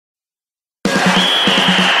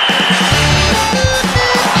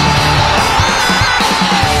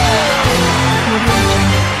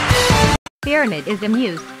Varane is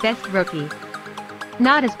MU's best rookie.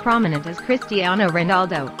 Not as prominent as Cristiano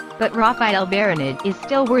Ronaldo, but Raphael Varane is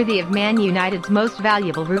still worthy of Man United's most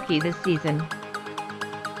valuable rookie this season.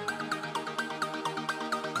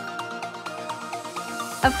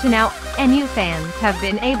 Up to now, MU fans have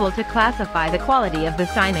been able to classify the quality of the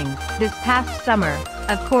signings this past summer,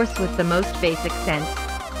 of course with the most basic sense.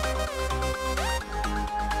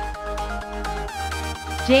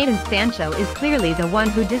 Jadon Sancho is clearly the one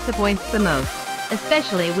who disappoints the most,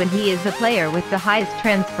 especially when he is the player with the highest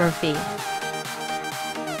transfer fee.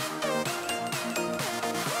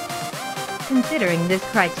 Considering this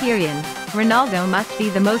criterion, Ronaldo must be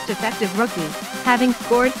the most effective rookie, having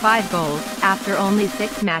scored 5 goals after only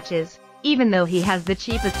 6 matches, even though he has the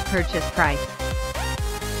cheapest purchase price.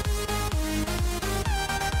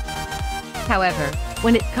 However,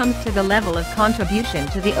 when it comes to the level of contribution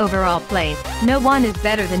to the overall play, no one is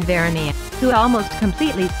better than Varane, who almost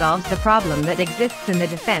completely solves the problem that exists in the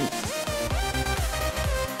defense.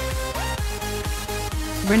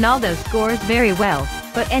 Ronaldo scores very well,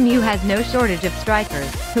 but MU has no shortage of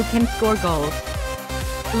strikers who can score goals.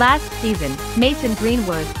 Last season,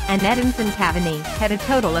 Greenwood and Edinson Cavani had a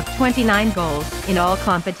total of 29 goals in all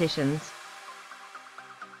competitions.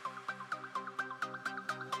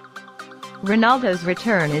 Ronaldo's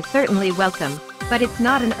return is certainly welcome, but it's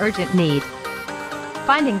not an urgent need.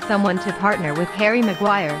 Finding someone to partner with Harry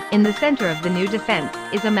Maguire in the center of the new defense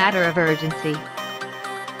is a matter of urgency.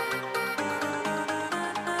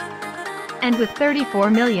 And with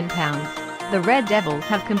 £34 million, the Red Devils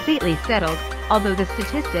have completely settled, although the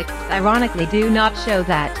statistics ironically do not show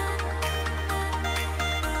that.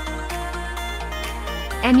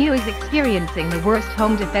 MU is experiencing the worst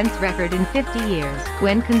home defense record in 50 years,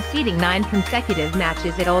 when conceding 9 consecutive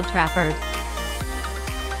matches at Old Trafford.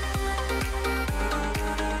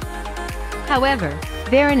 However,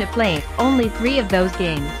 Varane played only 3 of those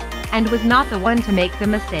games, and was not the one to make the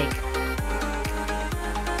mistake.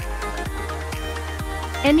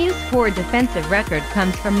 MU's poor defensive record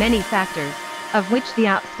comes from many factors, of which the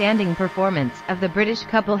outstanding performance of the British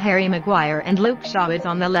couple Harry Maguire and Luke Shaw is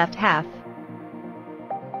on the left half.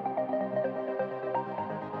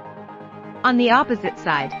 On the opposite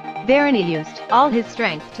side, Varane used all his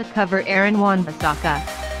strength to cover Wan-Bissaka.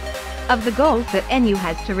 Of the goals that MU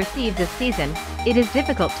has to receive this season, it is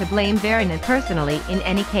difficult to blame Varane personally in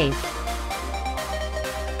any case.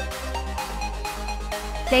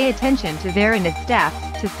 Pay attention to Varane's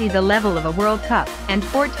stats to see the level of a World Cup and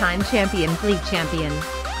 4-time Champions League champion.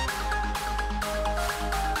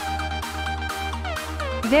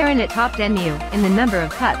 Varane topped MU in the number of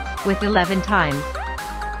cuts, with 11 times.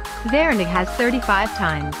 Varane has 35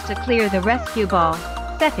 times to clear the rescue ball,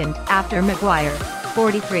 second after Maguire,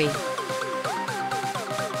 43.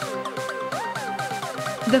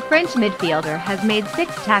 The French midfielder has made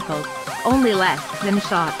 6 tackles, only less than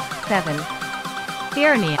Shaw, 7.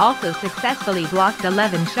 Varane also successfully blocked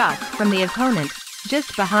 11 shots from the opponent,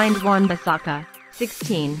 just behind Wan-Bissaka,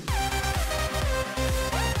 16.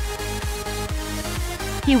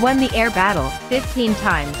 He won the air battle 15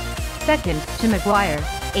 times, second to Maguire,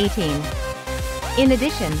 18. In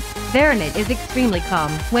addition, Varane is extremely calm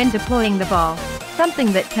when deploying the ball,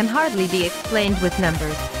 something that can hardly be explained with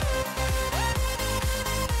numbers.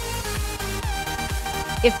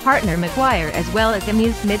 If partner Maguire as well as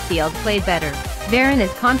MU's midfield played better,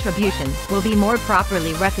 Varane's contribution will be more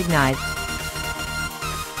properly recognized.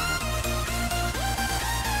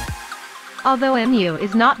 Although MU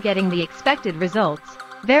is not getting the expected results,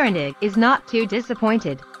 Varane is not too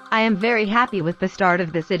disappointed. I am very happy with the start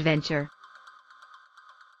of this adventure.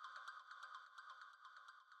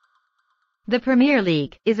 The Premier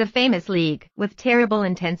League is a famous league with terrible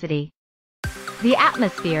intensity. The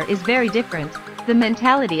atmosphere is very different. The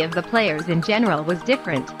mentality of the players in general was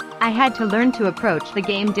different. I had to learn to approach the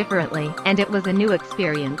game differently, and it was a new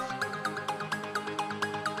experience.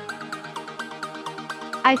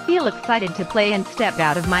 I feel excited to play and step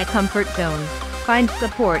out of my comfort zone, find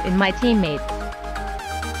support in my teammates.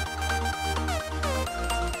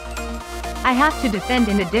 I have to defend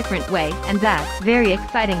in a different way, and that's very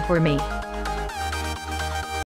exciting for me.